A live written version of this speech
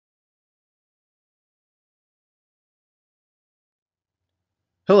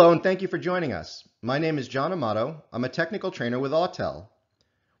Hello and thank you for joining us. My name is John Amato. I'm a technical trainer with Autel.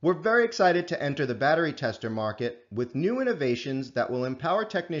 We're very excited to enter the battery tester market with new innovations that will empower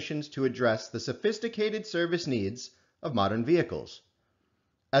technicians to address the sophisticated service needs of modern vehicles.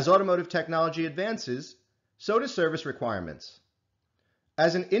 As automotive technology advances, so do service requirements.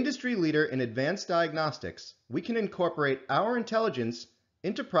 As an industry leader in advanced diagnostics, we can incorporate our intelligence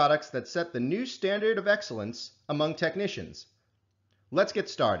into products that set the new standard of excellence among technicians. Let's get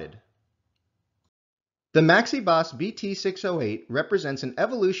started. The MaxiBoss BT608 represents an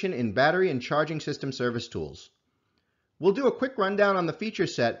evolution in battery and charging system service tools. We'll do a quick rundown on the feature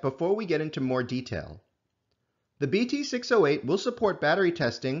set before we get into more detail. The BT608 will support battery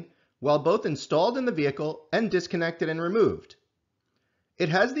testing while both installed in the vehicle and disconnected and removed. It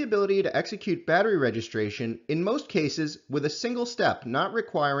has the ability to execute battery registration in most cases with a single step, not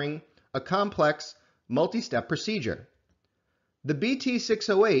requiring a complex multi-step procedure. The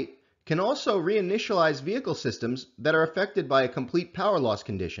BT608 can also reinitialize vehicle systems that are affected by a complete power loss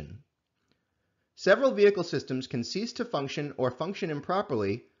condition. Several vehicle systems can cease to function or function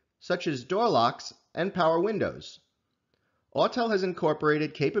improperly, such as door locks and power windows. Autel has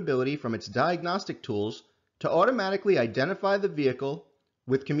incorporated capability from its diagnostic tools to automatically identify the vehicle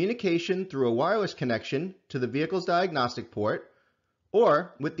with communication through a wireless connection to the vehicle's diagnostic port,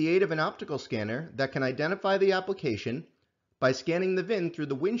 or with the aid of an optical scanner that can identify the application by scanning the VIN through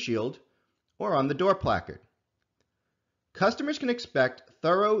the windshield or on the door placard. Customers can expect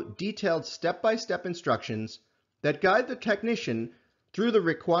thorough, detailed step-by-step instructions that guide the technician through the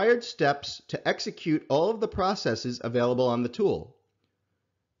required steps to execute all of the processes available on the tool.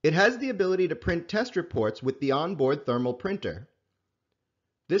 It has the ability to print test reports with the onboard thermal printer.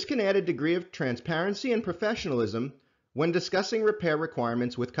 This can add a degree of transparency and professionalism when discussing repair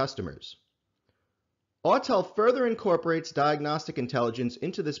requirements with customers. Autel further incorporates diagnostic intelligence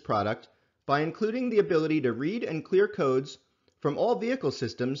into this product by including the ability to read and clear codes from all vehicle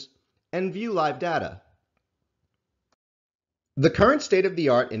systems and view live data. The current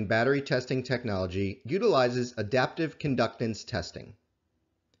state-of-the-art in battery testing technology utilizes adaptive conductance testing.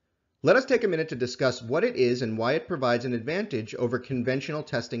 Let us take a minute to discuss what it is and why it provides an advantage over conventional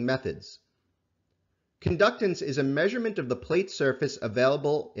testing methods. Conductance is a measurement of the plate surface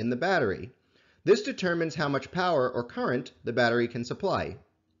available in the battery. This determines how much power or current the battery can supply.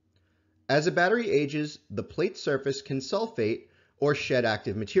 As a battery ages, the plate surface can sulfate or shed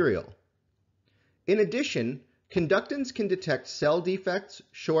active material. In addition, conductance can detect cell defects,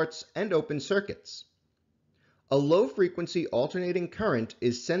 shorts, and open circuits. A low-frequency alternating current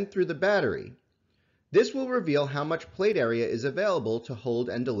is sent through the battery. This will reveal how much plate area is available to hold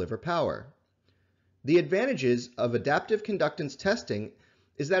and deliver power. The advantages of adaptive conductance testing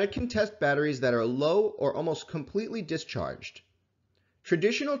is that it can test batteries that are low or almost completely discharged.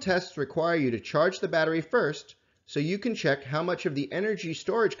 Traditional tests require you to charge the battery first so you can check how much of the energy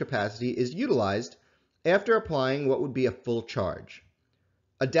storage capacity is utilized after applying what would be a full charge.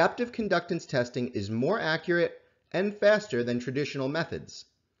 Adaptive conductance testing is more accurate and faster than traditional methods.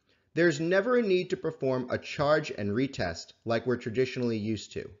 There's never a need to perform a charge and retest like we're traditionally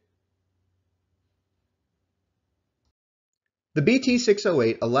used to. The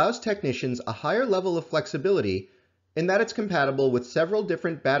BT608 allows technicians a higher level of flexibility in that it's compatible with several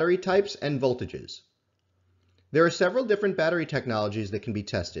different battery types and voltages. There are several different battery technologies that can be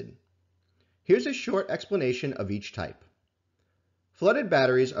tested. Here's a short explanation of each type. Flooded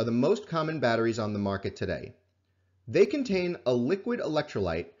batteries are the most common batteries on the market today. They contain a liquid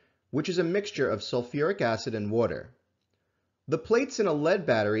electrolyte, which is a mixture of sulfuric acid and water. The plates in a lead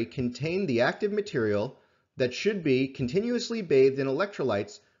battery contain the active material that should be continuously bathed in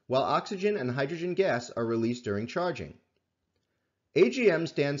electrolytes while oxygen and hydrogen gas are released during charging. AGM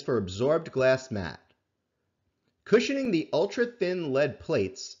stands for absorbed glass mat. Cushioning the ultra-thin lead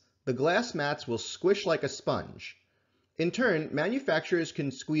plates, the glass mats will squish like a sponge. In turn, manufacturers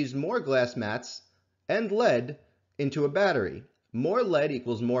can squeeze more glass mats and lead into a battery. More lead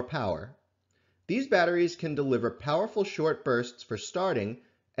equals more power. These batteries can deliver powerful short bursts for starting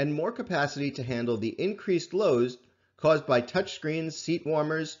and more capacity to handle the increased loads caused by touchscreens, seat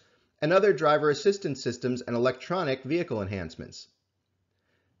warmers, and other driver assistance systems and electronic vehicle enhancements.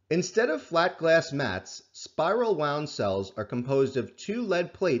 Instead of flat glass mats, spiral wound cells are composed of two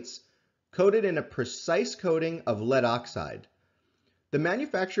lead plates coated in a precise coating of lead oxide. The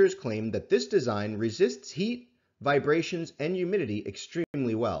manufacturers claim that this design resists heat, vibrations, and humidity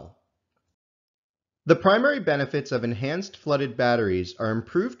extremely well. The primary benefits of enhanced flooded batteries are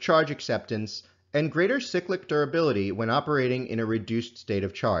improved charge acceptance and greater cyclic durability when operating in a reduced state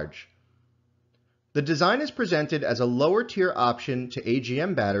of charge. The design is presented as a lower tier option to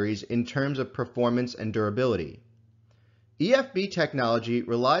AGM batteries in terms of performance and durability. EFB technology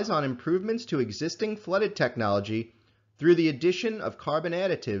relies on improvements to existing flooded technology through the addition of carbon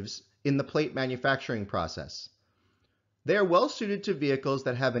additives in the plate manufacturing process. They are well suited to vehicles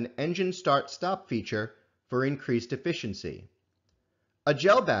that have an engine start-stop feature for increased efficiency. A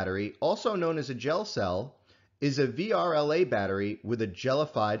gel battery, also known as a gel cell, is a VRLA battery with a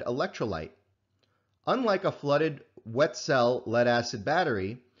gelified electrolyte. Unlike a flooded wet cell lead-acid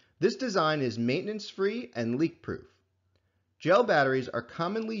battery, this design is maintenance-free and leak-proof. Gel batteries are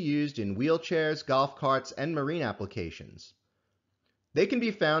commonly used in wheelchairs, golf carts, and marine applications. They can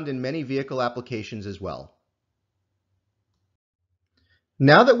be found in many vehicle applications as well.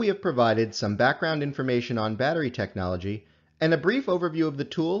 Now that we have provided some background information on battery technology and a brief overview of the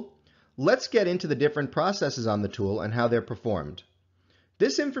tool, let's get into the different processes on the tool and how they're performed.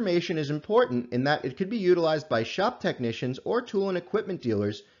 This information is important in that it could be utilized by shop technicians or tool and equipment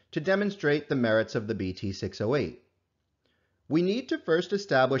dealers to demonstrate the merits of the BT608. We need to first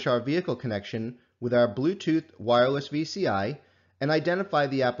establish our vehicle connection with our Bluetooth wireless VCI and identify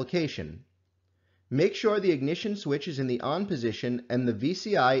the application. Make sure the ignition switch is in the on position and the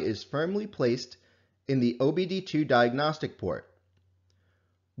VCI is firmly placed in the OBD2 diagnostic port.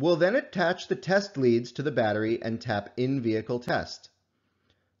 We'll then attach the test leads to the battery and tap In-Vehicle Test.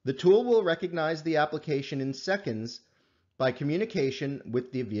 The tool will recognize the application in seconds by communication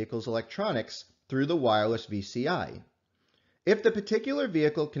with the vehicle's electronics through the wireless VCI. If the particular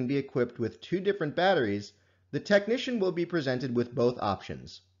vehicle can be equipped with two different batteries, the technician will be presented with both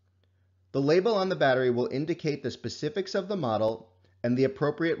options. The label on the battery will indicate the specifics of the model, and the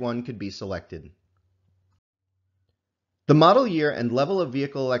appropriate one could be selected. The model year and level of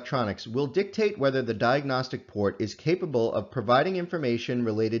vehicle electronics will dictate whether the diagnostic port is capable of providing information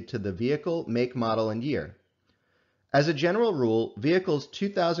related to the vehicle, make, model, and year. As a general rule, vehicles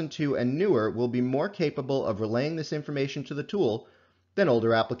 2002 and newer will be more capable of relaying this information to the tool than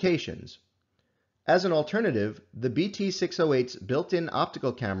older applications. As an alternative, the BT608's built-in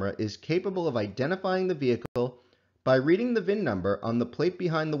optical camera is capable of identifying the vehicle by reading the VIN number on the plate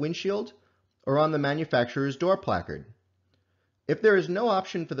behind the windshield or on the manufacturer's door placard. If there is no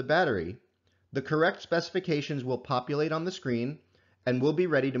option for the battery, the correct specifications will populate on the screen and we'll be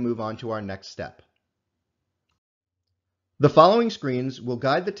ready to move on to our next step. The following screens will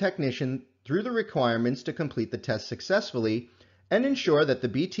guide the technician through the requirements to complete the test successfully and ensure that the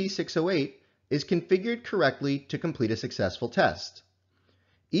BT608 is configured correctly to complete a successful test.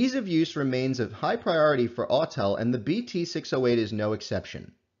 Ease of use remains of high priority for Autel, and the BT608 is no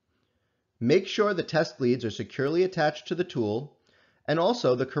exception. Make sure the test leads are securely attached to the tool and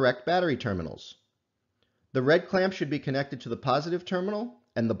also the correct battery terminals. The red clamp should be connected to the positive terminal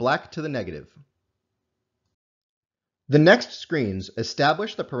and the black to the negative. The next screens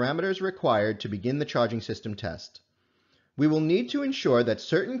establish the parameters required to begin the charging system test. We will need to ensure that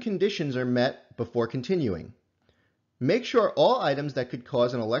certain conditions are met before continuing. Make sure all items that could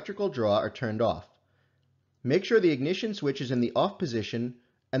cause an electrical draw are turned off. Make sure the ignition switch is in the off position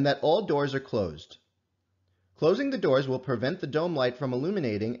and that all doors are closed. Closing the doors will prevent the dome light from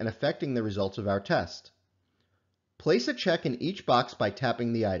illuminating and affecting the results of our test. Place a check in each box by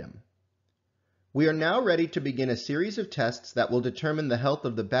tapping the item. We are now ready to begin a series of tests that will determine the health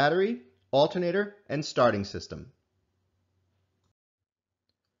of the battery, alternator, and starting system.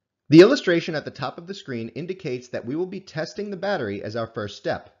 The illustration at the top of the screen indicates that we will be testing the battery as our first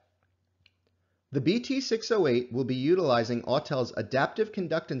step. The BT608 will be utilizing Autel's adaptive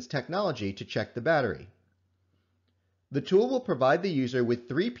conductance technology to check the battery. The tool will provide the user with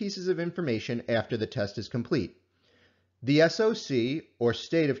three pieces of information after the test is complete. The SOC, or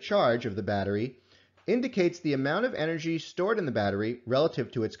state of charge, of the battery indicates the amount of energy stored in the battery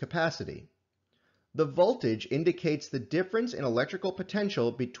relative to its capacity. The voltage indicates the difference in electrical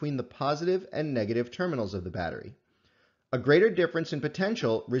potential between the positive and negative terminals of the battery. A greater difference in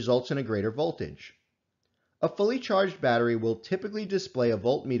potential results in a greater voltage. A fully charged battery will typically display a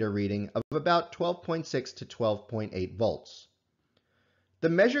voltmeter reading of about 12.6 to 12.8 volts. The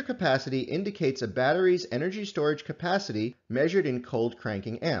measure capacity indicates a battery's energy storage capacity measured in cold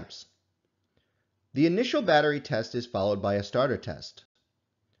cranking amps. The initial battery test is followed by a starter test.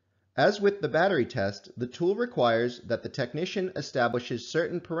 As with the battery test, the tool requires that the technician establishes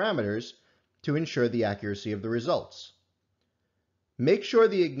certain parameters to ensure the accuracy of the results. Make sure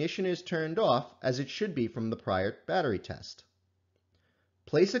the ignition is turned off as it should be from the prior battery test.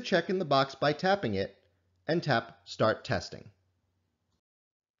 Place a check in the box by tapping it and tap Start Testing.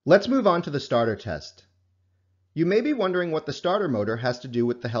 Let's move on to the starter test. You may be wondering what the starter motor has to do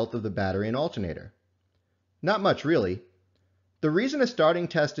with the health of the battery and alternator. Not much really. The reason a starting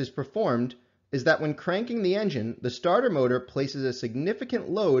test is performed is that when cranking the engine, the starter motor places a significant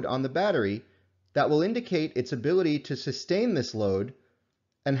load on the battery that will indicate its ability to sustain this load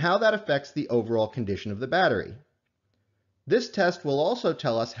and how that affects the overall condition of the battery. This test will also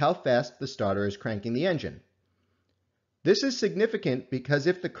tell us how fast the starter is cranking the engine. This is significant because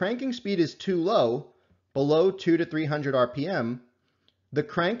if the cranking speed is too low, below 200 to 300 RPM, the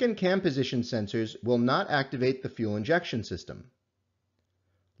crank and cam position sensors will not activate the fuel injection system.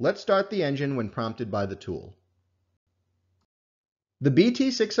 Let's start the engine when prompted by the tool. The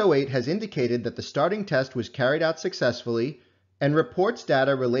BT608 has indicated that the starting test was carried out successfully and reports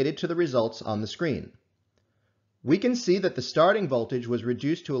data related to the results on the screen. We can see that the starting voltage was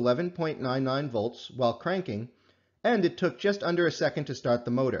reduced to 11.99 volts while cranking, and it took just under a second to start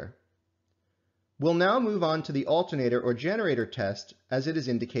the motor. We'll now move on to the alternator or generator test as it is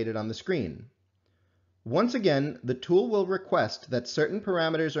indicated on the screen. Once again, the tool will request that certain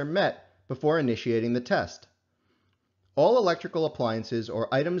parameters are met before initiating the test. All electrical appliances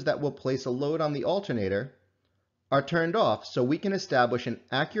or items that will place a load on the alternator are turned off so we can establish an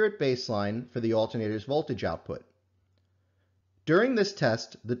accurate baseline for the alternator's voltage output. During this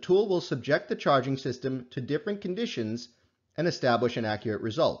test, the tool will subject the charging system to different conditions and establish an accurate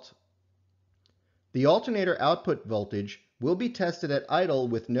result. The alternator output voltage will be tested at idle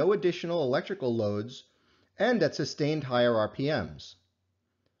with no additional electrical loads and at sustained higher RPMs.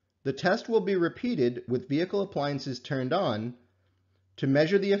 The test will be repeated with vehicle appliances turned on to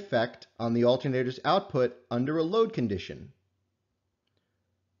measure the effect on the alternator's output under a load condition.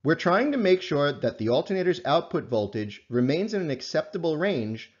 We're trying to make sure that the alternator's output voltage remains in an acceptable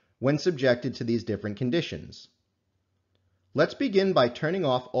range when subjected to these different conditions. Let's begin by turning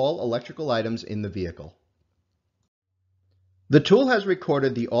off all electrical items in the vehicle. The tool has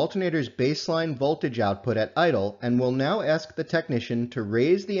recorded the alternator's baseline voltage output at idle and will now ask the technician to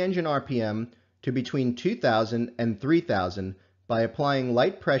raise the engine RPM to between 2,000 and 3,000 by applying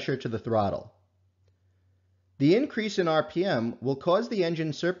light pressure to the throttle. The increase in RPM will cause the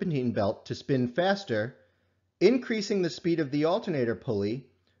engine serpentine belt to spin faster, increasing the speed of the alternator pulley,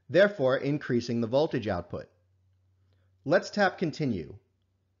 therefore increasing the voltage output. Let's tap Continue.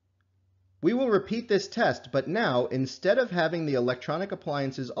 We will repeat this test, but now, instead of having the electronic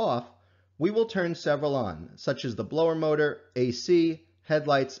appliances off, we will turn several on, such as the blower motor, AC,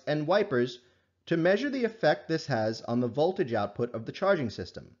 headlights, and wipers, to measure the effect this has on the voltage output of the charging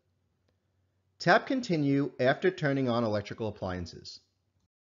system. Tap Continue after turning on electrical appliances.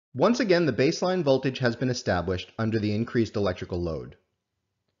 Once again, the baseline voltage has been established under the increased electrical load.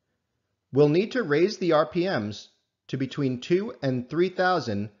 We'll need to raise the RPMs to between 2,000 and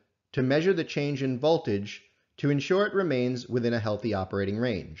 3,000 to measure the change in voltage to ensure it remains within a healthy operating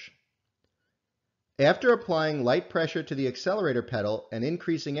range. After applying light pressure to the accelerator pedal and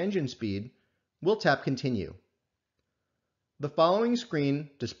increasing engine speed, we'll tap Continue. The following screen,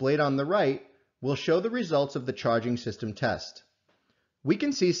 displayed on the right, will show the results of the charging system test. We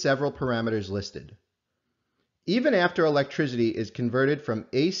can see several parameters listed. Even after electricity is converted from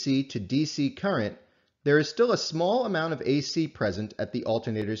AC to DC current, there is still a small amount of AC present at the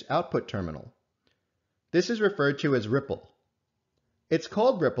alternator's output terminal. This is referred to as ripple. It's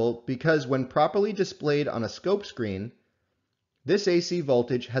called ripple because when properly displayed on a scope screen, this AC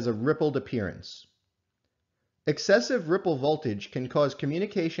voltage has a rippled appearance. Excessive ripple voltage can cause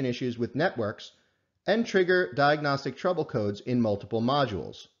communication issues with networks and trigger diagnostic trouble codes in multiple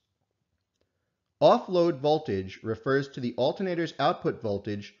modules. Off-load voltage refers to the alternator's output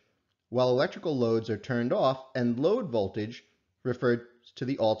voltage while electrical loads are turned off, and load voltage refers to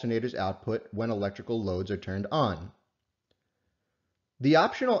the alternator's output when electrical loads are turned on. The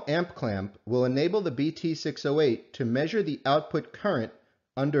optional amp clamp will enable the BT608 to measure the output current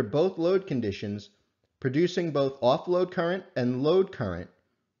under both load conditions, producing both off-load current and load current.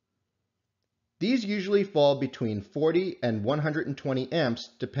 These usually fall between 40 and 120 amps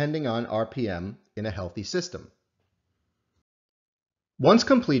depending on RPM in a healthy system. Once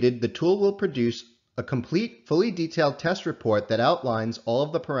completed, the tool will produce a complete, fully detailed test report that outlines all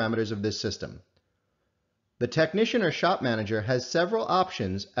of the parameters of this system. The technician or shop manager has several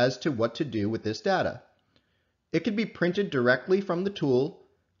options as to what to do with this data. It can be printed directly from the tool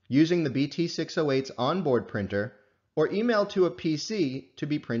using the BT608's onboard printer or emailed to a PC to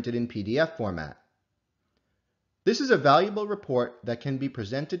be printed in PDF format. This is a valuable report that can be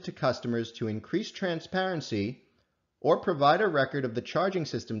presented to customers to increase transparency or provide a record of the charging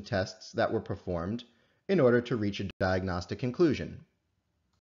system tests that were performed in order to reach a diagnostic conclusion.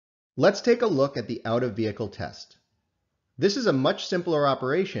 Let's take a look at the out-of-vehicle test. This is a much simpler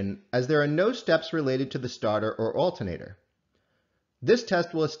operation as there are no steps related to the starter or alternator. This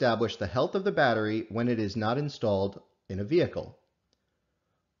test will establish the health of the battery when it is not installed in a vehicle.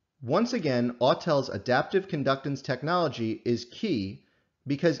 Once again, Autel's adaptive conductance technology is key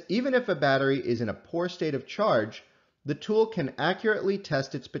because even if a battery is in a poor state of charge, the tool can accurately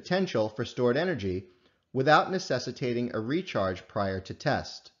test its potential for stored energy without necessitating a recharge prior to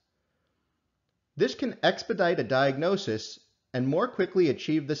test. This can expedite a diagnosis and more quickly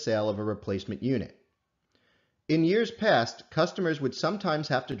achieve the sale of a replacement unit. In years past, customers would sometimes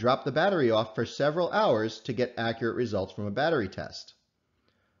have to drop the battery off for several hours to get accurate results from a battery test.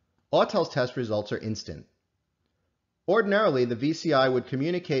 Autel's test results are instant. Ordinarily, the VCI would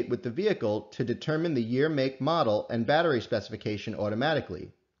communicate with the vehicle to determine the year, make, model, and battery specification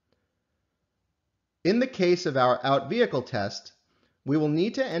automatically. In the case of our out-vehicle test, we will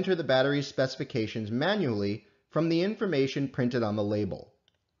need to enter the battery specifications manually from the information printed on the label.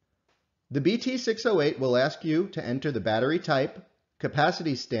 The BT608 will ask you to enter the battery type,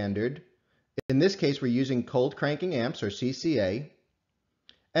 capacity standard, in this case we're using cold cranking amps or CCA,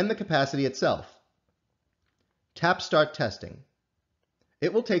 and the capacity itself. Tap Start Testing.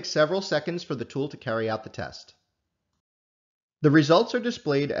 It will take several seconds for the tool to carry out the test. The results are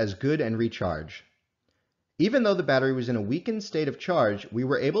displayed as good and recharge. Even though the battery was in a weakened state of charge, we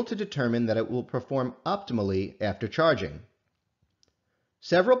were able to determine that it will perform optimally after charging.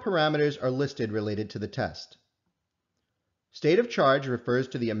 Several parameters are listed related to the test. State of charge refers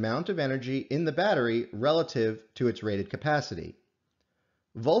to the amount of energy in the battery relative to its rated capacity.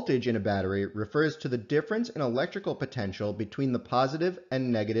 Voltage in a battery refers to the difference in electrical potential between the positive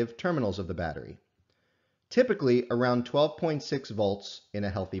and negative terminals of the battery, typically around 12.6 volts in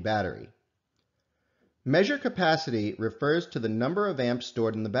a healthy battery. Measure capacity refers to the number of amps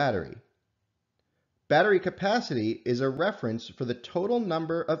stored in the battery. Battery capacity is a reference for the total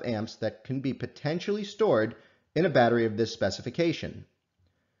number of amps that can be potentially stored in a battery of this specification.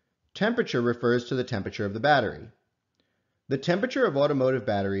 Temperature refers to the temperature of the battery. The temperature of automotive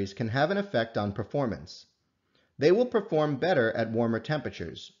batteries can have an effect on performance. They will perform better at warmer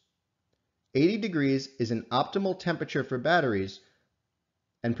temperatures. 80 degrees is an optimal temperature for batteries,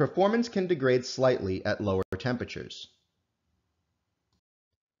 and performance can degrade slightly at lower temperatures.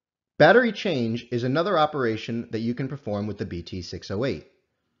 Battery change is another operation that you can perform with the BT608.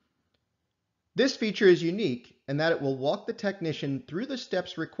 This feature is unique in that it will walk the technician through the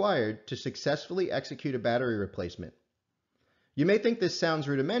steps required to successfully execute a battery replacement. You may think this sounds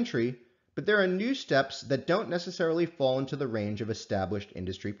rudimentary, but there are new steps that don't necessarily fall into the range of established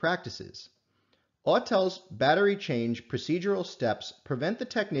industry practices. Autel's battery change procedural steps prevent the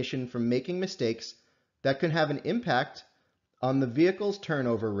technician from making mistakes that can have an impact on the vehicle's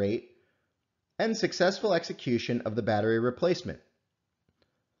turnover rate and successful execution of the battery replacement.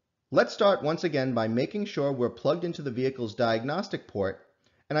 Let's start once again by making sure we're plugged into the vehicle's diagnostic port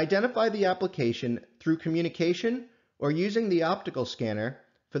and identify the application through communication or using the optical scanner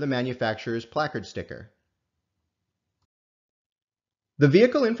for the manufacturer's placard sticker. The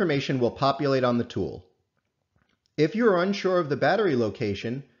vehicle information will populate on the tool. If you are unsure of the battery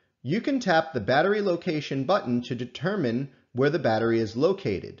location, you can tap the battery location button to determine where the battery is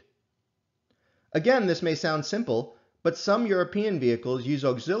located. Again, this may sound simple, but some European vehicles use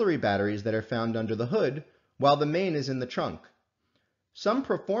auxiliary batteries that are found under the hood, while the main is in the trunk. Some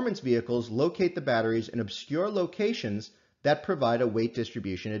performance vehicles locate the batteries in obscure locations that provide a weight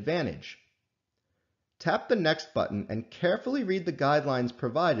distribution advantage. Tap the Next button and carefully read the guidelines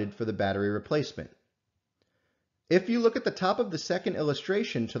provided for the battery replacement. If you look at the top of the second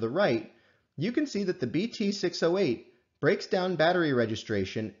illustration to the right, you can see that the BT608 breaks down battery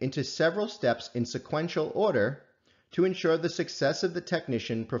registration into several steps in sequential order to ensure the success of the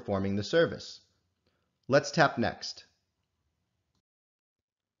technician performing the service. Let's tap Next.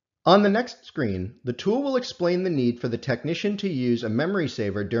 On the next screen, the tool will explain the need for the technician to use a memory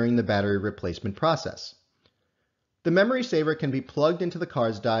saver during the battery replacement process. The memory saver can be plugged into the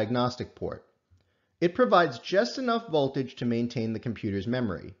car's diagnostic port. It provides just enough voltage to maintain the computer's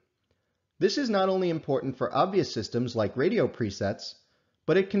memory. This is not only important for obvious systems like radio presets,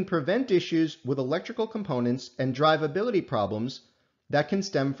 but it can prevent issues with electrical components and drivability problems that can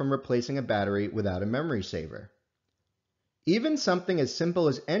stem from replacing a battery without a memory saver. Even something as simple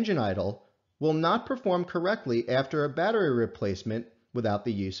as engine idle will not perform correctly after a battery replacement without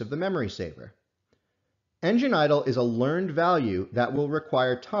the use of the memory saver. Engine idle is a learned value that will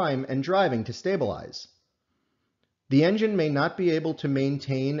require time and driving to stabilize. The engine may not be able to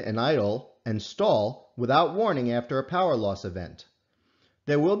maintain an idle and stall without warning after a power loss event.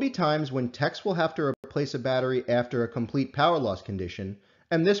 There will be times when techs will have to replace a battery after a complete power loss condition,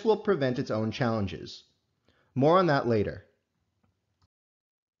 and this will prevent its own challenges. More on that later.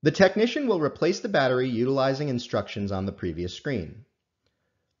 The technician will replace the battery utilizing instructions on the previous screen.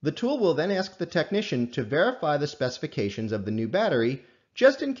 The tool will then ask the technician to verify the specifications of the new battery,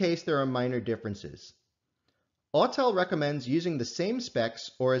 just in case there are minor differences. Autel recommends using the same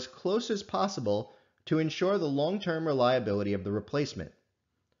specs or as close as possible to ensure the long-term reliability of the replacement.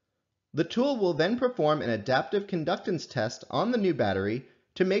 The tool will then perform an adaptive conductance test on the new battery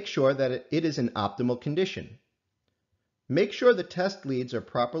to make sure that it is in optimal condition. Make sure the test leads are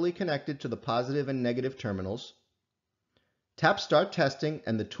properly connected to the positive and negative terminals. Tap Start Testing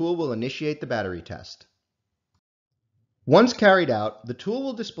and the tool will initiate the battery test. Once carried out, the tool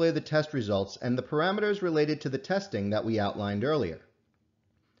will display the test results and the parameters related to the testing that we outlined earlier.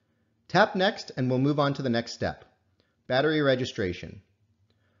 Tap Next and we'll move on to the next step, battery registration.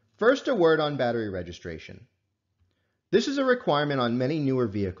 First, a word on battery registration. This is a requirement on many newer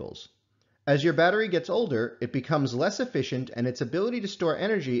vehicles. As your battery gets older, it becomes less efficient and its ability to store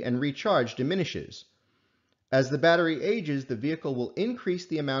energy and recharge diminishes. As the battery ages, the vehicle will increase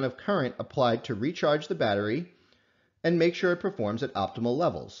the amount of current applied to recharge the battery and make sure it performs at optimal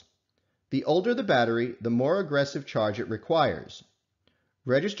levels. The older the battery, the more aggressive charge it requires.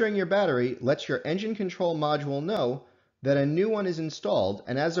 Registering your battery lets your engine control module know that a new one is installed,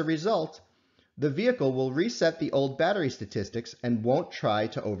 and as a result, the vehicle will reset the old battery statistics and won't try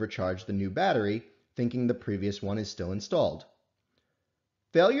to overcharge the new battery, thinking the previous one is still installed.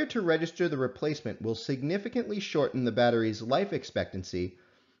 Failure to register the replacement will significantly shorten the battery's life expectancy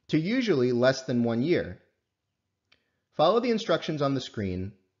to usually less than 1 year. Follow the instructions on the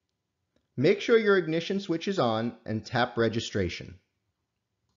screen. Make sure your ignition switch is on and tap registration.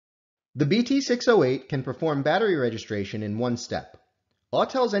 The BT608 can perform battery registration in one step.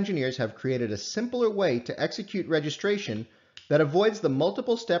 Autel's engineers have created a simpler way to execute registration that avoids the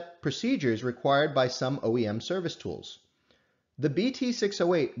multiple step procedures required by some OEM service tools. The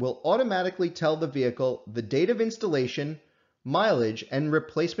BT608 will automatically tell the vehicle the date of installation, mileage, and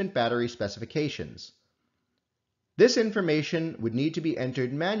replacement battery specifications. This information would need to be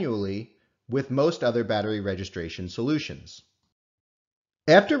entered manually with most other battery registration solutions.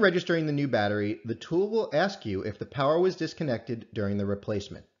 After registering the new battery, the tool will ask you if the power was disconnected during the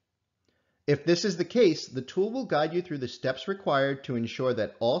replacement. If this is the case, the tool will guide you through the steps required to ensure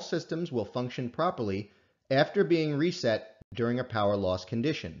that all systems will function properly after being reset during a power loss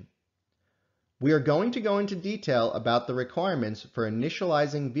condition. We are going to go into detail about the requirements for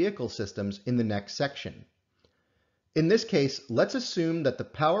initializing vehicle systems in the next section. In this case, let's assume that the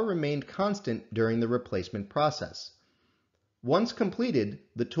power remained constant during the replacement process. Once completed,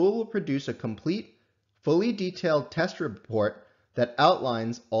 the tool will produce a complete, fully detailed test report that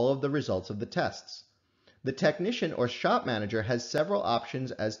outlines all of the results of the tests. The technician or shop manager has several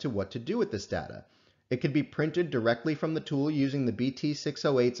options as to what to do with this data. It could be printed directly from the tool using the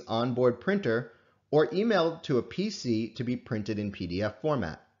BT608's onboard printer or emailed to a PC to be printed in PDF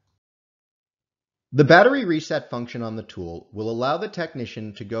format. The battery reset function on the tool will allow the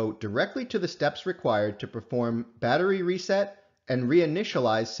technician to go directly to the steps required to perform battery reset and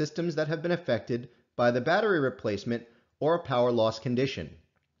reinitialize systems that have been affected by the battery replacement or a power loss condition.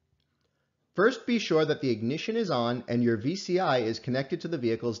 First, be sure that the ignition is on and your VCI is connected to the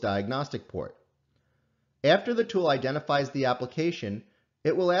vehicle's diagnostic port. After the tool identifies the application,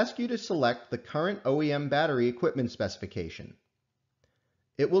 it will ask you to select the current OEM battery equipment specification.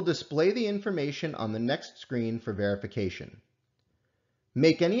 It will display the information on the next screen for verification.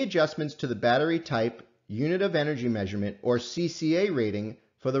 Make any adjustments to the battery type, unit of energy measurement, or CCA rating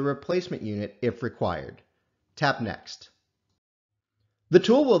for the replacement unit if required. Tap Next. The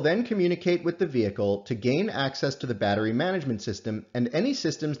tool will then communicate with the vehicle to gain access to the battery management system and any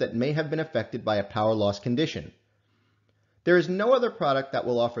systems that may have been affected by a power loss condition. There is no other product that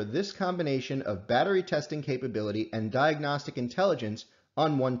will offer this combination of battery testing capability and diagnostic intelligence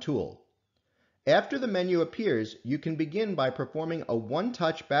on one tool. After the menu appears, you can begin by performing a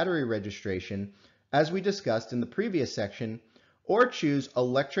one-touch battery registration as we discussed in the previous section, or choose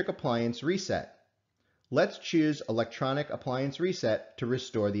Electric Appliance Reset. Let's choose Electronic Appliance Reset to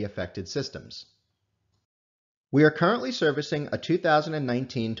restore the affected systems. We are currently servicing a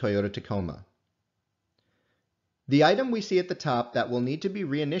 2019 Toyota Tacoma. The item we see at the top that will need to be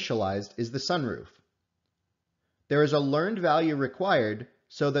reinitialized is the sunroof. There is a learned value required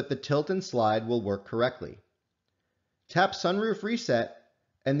so that the tilt and slide will work correctly. Tap Sunroof Reset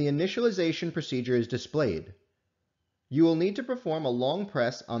and the initialization procedure is displayed. You will need to perform a long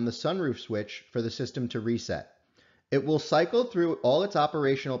press on the sunroof switch for the system to reset. It will cycle through all its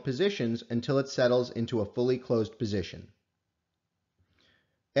operational positions until it settles into a fully closed position.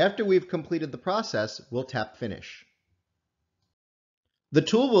 After we've completed the process, we'll tap Finish. The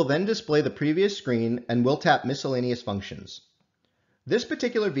tool will then display the previous screen and we'll tap Miscellaneous Functions. This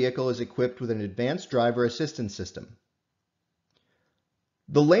particular vehicle is equipped with an advanced driver assistance system.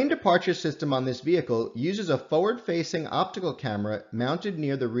 The lane departure system on this vehicle uses a forward-facing optical camera mounted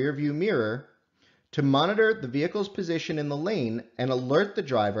near the rearview mirror to monitor the vehicle's position in the lane and alert the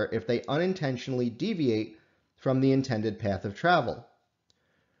driver if they unintentionally deviate from the intended path of travel.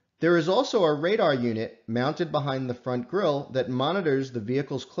 There is also a radar unit mounted behind the front grille that monitors the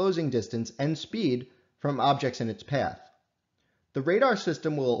vehicle's closing distance and speed from objects in its path. The radar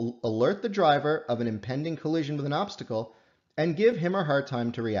system will alert the driver of an impending collision with an obstacle and give him or her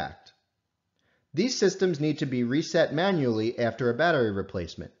time to react. These systems need to be reset manually after a battery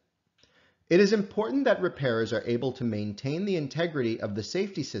replacement. It is important that repairers are able to maintain the integrity of the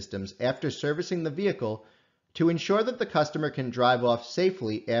safety systems after servicing the vehicle to ensure that the customer can drive off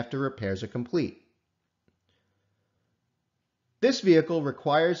safely after repairs are complete. This vehicle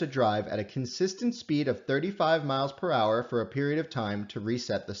requires a drive at a consistent speed of 35 miles per hour for a period of time to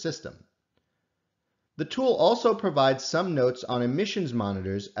reset the system. The tool also provides some notes on emissions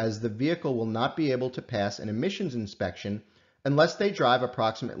monitors, as the vehicle will not be able to pass an emissions inspection unless they drive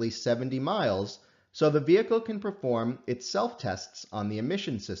approximately 70 miles, so the vehicle can perform its self-tests on the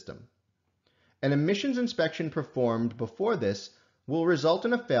emissions system. An emissions inspection performed before this will result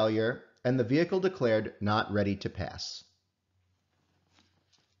in a failure and the vehicle declared not ready to pass.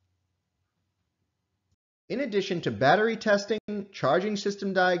 In addition to battery testing, charging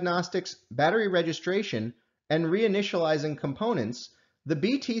system diagnostics, battery registration, and reinitializing components, the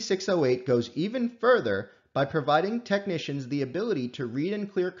BT608 goes even further by providing technicians the ability to read and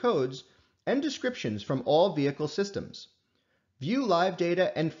clear codes and descriptions from all vehicle systems, view live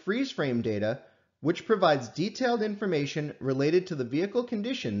data and freeze frame data, which provides detailed information related to the vehicle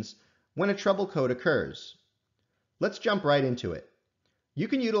conditions when a trouble code occurs. Let's jump right into it. You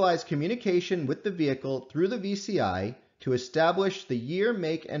can utilize communication with the vehicle through the VCI to establish the year,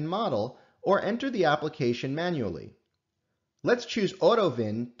 make, and model, or enter the application manually. Let's choose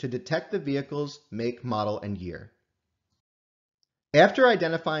AutoVIN to detect the vehicle's make, model, and year. After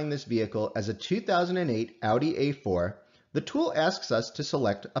identifying this vehicle as a 2008 Audi A4, the tool asks us to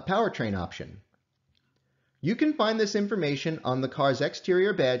select a powertrain option. You can find this information on the car's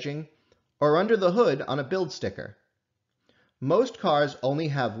exterior badging or under the hood on a build sticker. Most cars only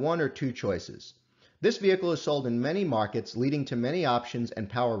have one or two choices. This vehicle is sold in many markets, leading to many options and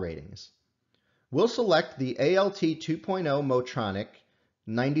power ratings. We'll select the ALT 2.0 Motronic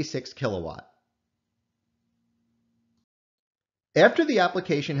 96 kilowatt. After the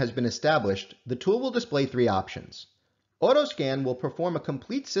application has been established, the tool will display three options. AutoScan will perform a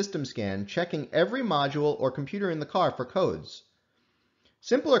complete system scan, checking every module or computer in the car for codes.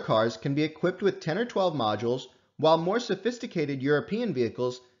 Simpler cars can be equipped with 10 or 12 modules, while more sophisticated European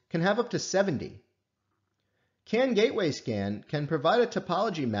vehicles can have up to 70. CAN Gateway Scan can provide a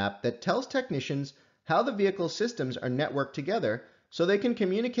topology map that tells technicians how the vehicle systems are networked together so they can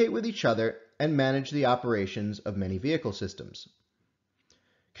communicate with each other and manage the operations of many vehicle systems.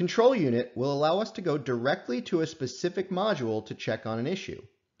 Control Unit will allow us to go directly to a specific module to check on an issue.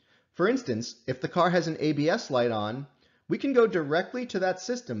 For instance, if the car has an ABS light on, we can go directly to that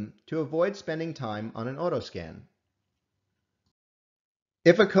system to avoid spending time on an AutoScan.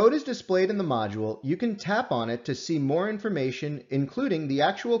 If a code is displayed in the module, you can tap on it to see more information, including the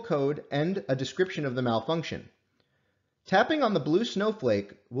actual code and a description of the malfunction. Tapping on the blue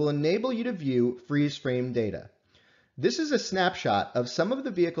snowflake will enable you to view freeze frame data. This is a snapshot of some of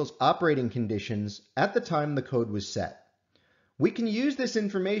the vehicle's operating conditions at the time the code was set. We can use this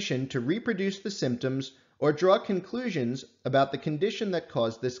information to reproduce the symptoms or draw conclusions about the condition that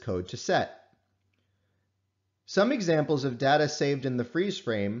caused this code to set. Some examples of data saved in the freeze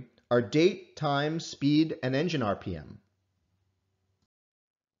frame are date, time, speed, and engine RPM.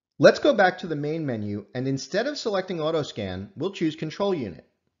 Let's go back to the main menu, and instead of selecting AutoScan, we'll choose Control Unit.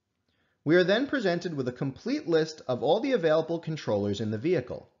 We are then presented with a complete list of all the available controllers in the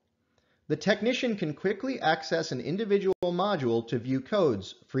vehicle. The technician can quickly access an individual module to view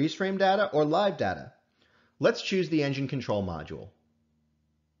codes, freeze frame data, or live data. Let's choose the engine control module.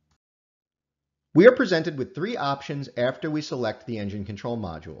 We are presented with three options after we select the engine control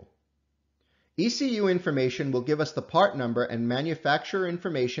module. ECU information will give us the part number and manufacturer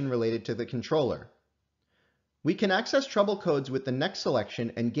information related to the controller. We can access trouble codes with the next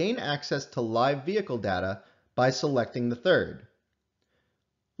selection and gain access to live vehicle data by selecting the third.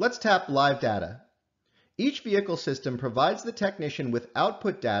 Let's tap Live Data. Each vehicle system provides the technician with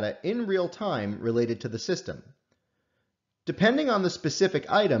output data in real time related to the system. Depending on the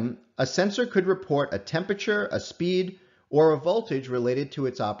specific item, a sensor could report a temperature, a speed, or a voltage related to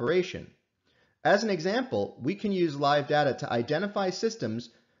its operation. As an example, we can use live data to identify systems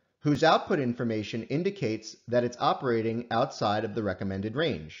whose output information indicates that it's operating outside of the recommended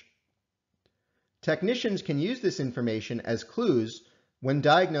range. Technicians can use this information as clues when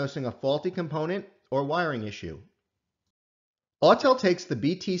diagnosing a faulty component or wiring issue. Autel takes the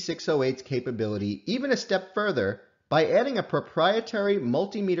BT608's capability even a step further by adding a proprietary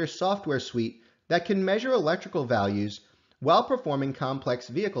multimeter software suite that can measure electrical values while performing complex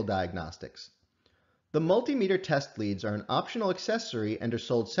vehicle diagnostics. The multimeter test leads are an optional accessory and are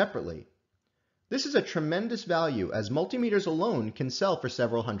sold separately. This is a tremendous value as multimeters alone can sell for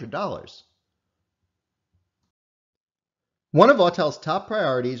several $100s. One of Autel's top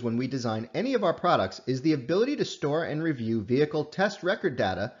priorities when we design any of our products is the ability to store and review vehicle test record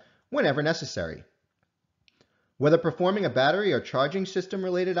data whenever necessary. Whether performing a battery or charging system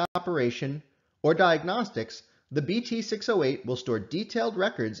related operation or diagnostics, the BT608 will store detailed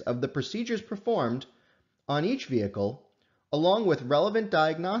records of the procedures performed on each vehicle, along with relevant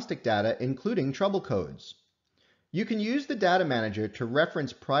diagnostic data including trouble codes. You can use the data manager to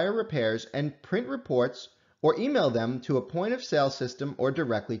reference prior repairs and print reports or email them to a point-of-sale system or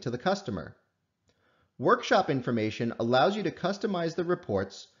directly to the customer. Workshop information allows you to customize the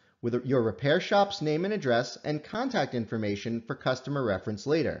reports with your repair shop's name and address and contact information for customer reference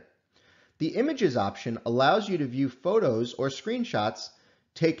later. The Images option allows you to view photos or screenshots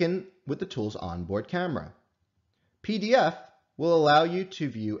taken with the tool's onboard camera. PDF will allow you to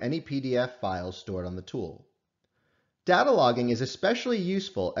view any PDF files stored on the tool. Data logging is especially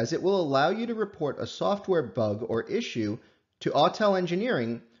useful as it will allow you to report a software bug or issue to Autel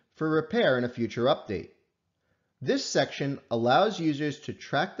Engineering for repair in a future update. This section allows users to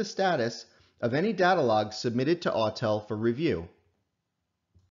track the status of any data logs submitted to Autel for review.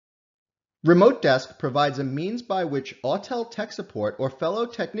 Remote Desk provides a means by which Autel Tech Support or fellow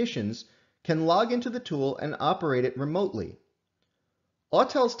technicians can log into the tool and operate it remotely.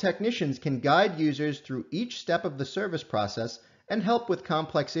 Autel's technicians can guide users through each step of the service process and help with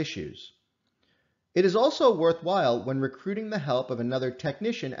complex issues. It is also worthwhile when recruiting the help of another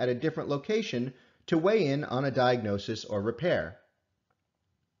technician at a different location to weigh in on a diagnosis or repair.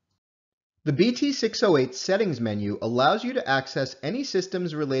 The BT608 settings menu allows you to access any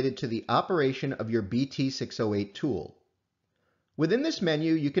systems related to the operation of your BT608 tool. Within this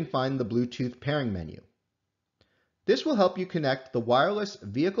menu, you can find the Bluetooth pairing menu. This will help you connect the wireless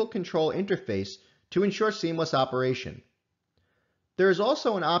vehicle control interface to ensure seamless operation. There is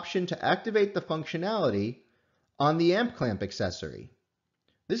also an option to activate the functionality on the amp clamp accessory.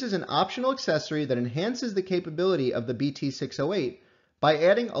 This is an optional accessory that enhances the capability of the BT608 by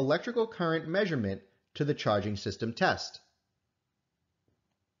adding electrical current measurement to the charging system test.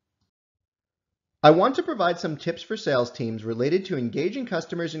 I want to provide some tips for sales teams related to engaging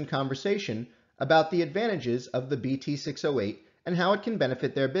customers in conversation about the advantages of the BT608 and how it can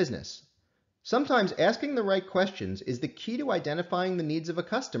benefit their business. Sometimes asking the right questions is the key to identifying the needs of a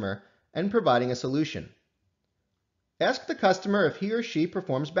customer and providing a solution. Ask the customer if he or she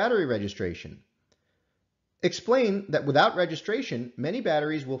performs battery registration. Explain that without registration, many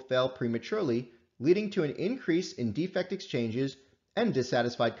batteries will fail prematurely, leading to an increase in defect exchanges and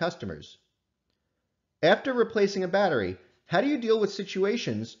dissatisfied customers. After replacing a battery, how do you deal with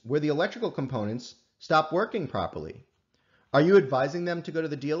situations where the electrical components stop working properly? Are you advising them to go to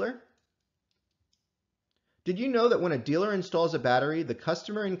the dealer? Did you know that when a dealer installs a battery, the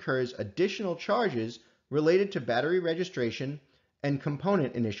customer incurs additional charges related to battery registration and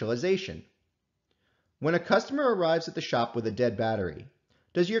component initialization? When a customer arrives at the shop with a dead battery,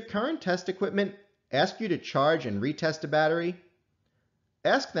 does your current test equipment ask you to charge and retest a battery?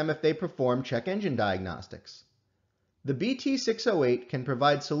 Ask them if they perform check engine diagnostics. The BT608 can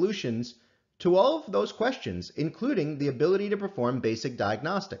provide solutions to all of those questions, including the ability to perform basic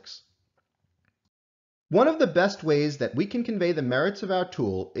diagnostics. One of the best ways that we can convey the merits of our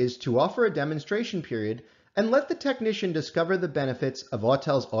tool is to offer a demonstration period and let the technician discover the benefits of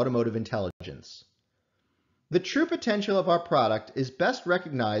Autel's automotive intelligence. The true potential of our product is best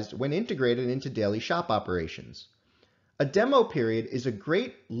recognized when integrated into daily shop operations. A demo period is a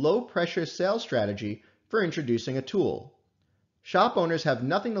great low-pressure sales strategy for introducing a tool. Shop owners have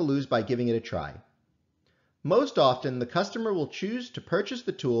nothing to lose by giving it a try. Most often, the customer will choose to purchase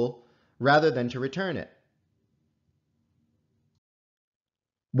the tool rather than to return it.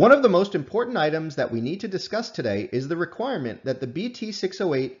 One of the most important items that we need to discuss today is the requirement that the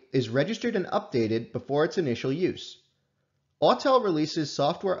BT608 is registered and updated before its initial use. Autel releases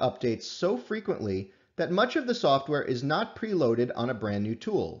software updates so frequently that much of the software is not preloaded on a brand new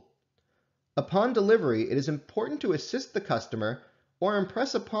tool. Upon delivery, it is important to assist the customer or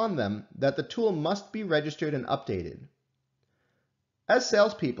impress upon them that the tool must be registered and updated. As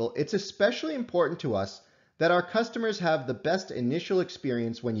salespeople, it's especially important to us that our customers have the best initial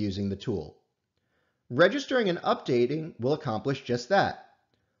experience when using the tool. Registering and updating will accomplish just that.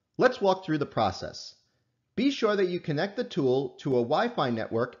 Let's walk through the process. Be sure that you connect the tool to a Wi-Fi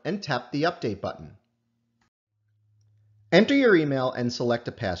network and tap the Update button. Enter your email and select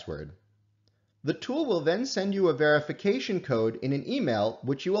a password. The tool will then send you a verification code in an email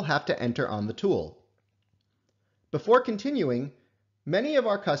which you will have to enter on the tool. Before continuing, many of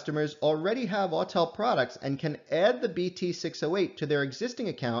our customers already have Autel products and can add the BT608 to their existing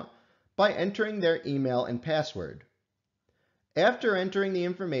account by entering their email and password. After entering the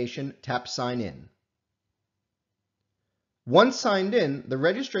information, tap Sign In. Once signed in, the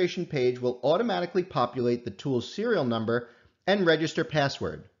registration page will automatically populate the tool's serial number and register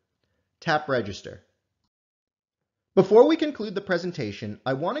password. Tap Register. Before we conclude the presentation,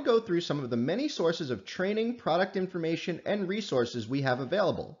 I want to go through some of the many sources of training, product information, and resources we have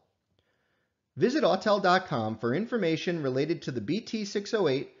available. Visit Autel.com for information related to the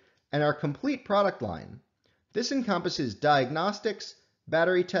BT608 and our complete product line. This encompasses diagnostics,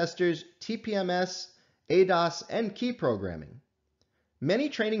 battery testers, TPMS, ADAS, and key programming. Many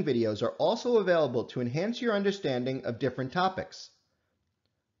training videos are also available to enhance your understanding of different topics.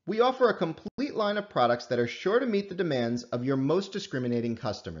 We offer a complete line of products that are sure to meet the demands of your most discriminating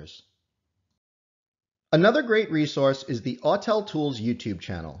customers. Another great resource is the Autel Tools YouTube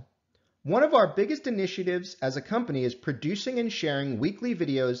channel. One of our biggest initiatives as a company is producing and sharing weekly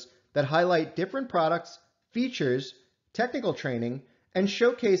videos that highlight different products, features, technical training, and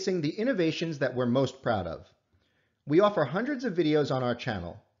showcasing the innovations that we're most proud of. We offer hundreds of videos on our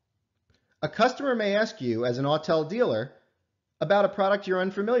channel. A customer may ask you, as an Autel dealer, about a product you're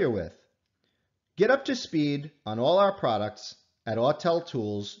unfamiliar with. Get up to speed on all our products at Autel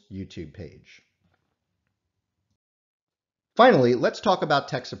Tools YouTube page. Finally, let's talk about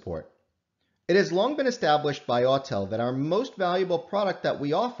tech support. It has long been established by Autel that our most valuable product that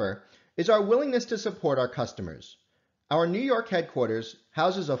we offer is our willingness to support our customers. Our New York headquarters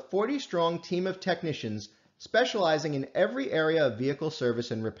houses a 40-strong team of technicians specializing in every area of vehicle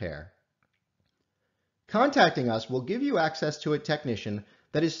service and repair. Contacting us will give you access to a technician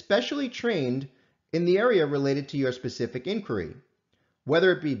that is specially trained in the area related to your specific inquiry.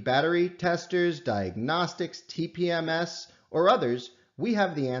 Whether it be battery testers, diagnostics, TPMS, or others, we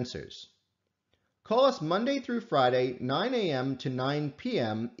have the answers. Call us Monday through Friday, 9 a.m. to 9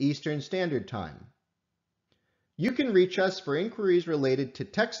 p.m. Eastern Standard Time. You can reach us for inquiries related to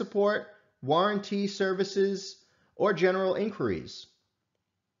tech support, warranty services, or general inquiries.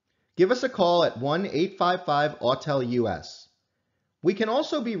 Give us a call at 1-855-AUTEL-US. We can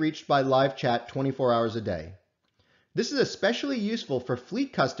also be reached by live chat 24 hours a day. This is especially useful for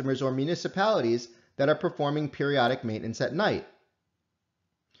fleet customers or municipalities that are performing periodic maintenance at night.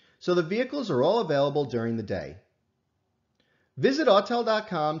 So the vehicles are all available during the day. Visit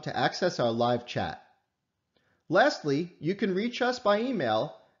Autel.com to access our live chat. Lastly, you can reach us by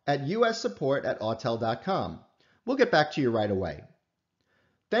email at ussupport@autel.com. We'll get back to you right away.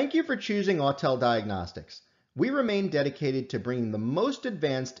 Thank you for choosing Autel Diagnostics. We remain dedicated to bringing the most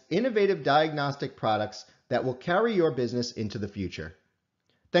advanced, innovative diagnostic products that will carry your business into the future.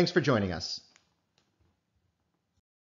 Thanks for joining us.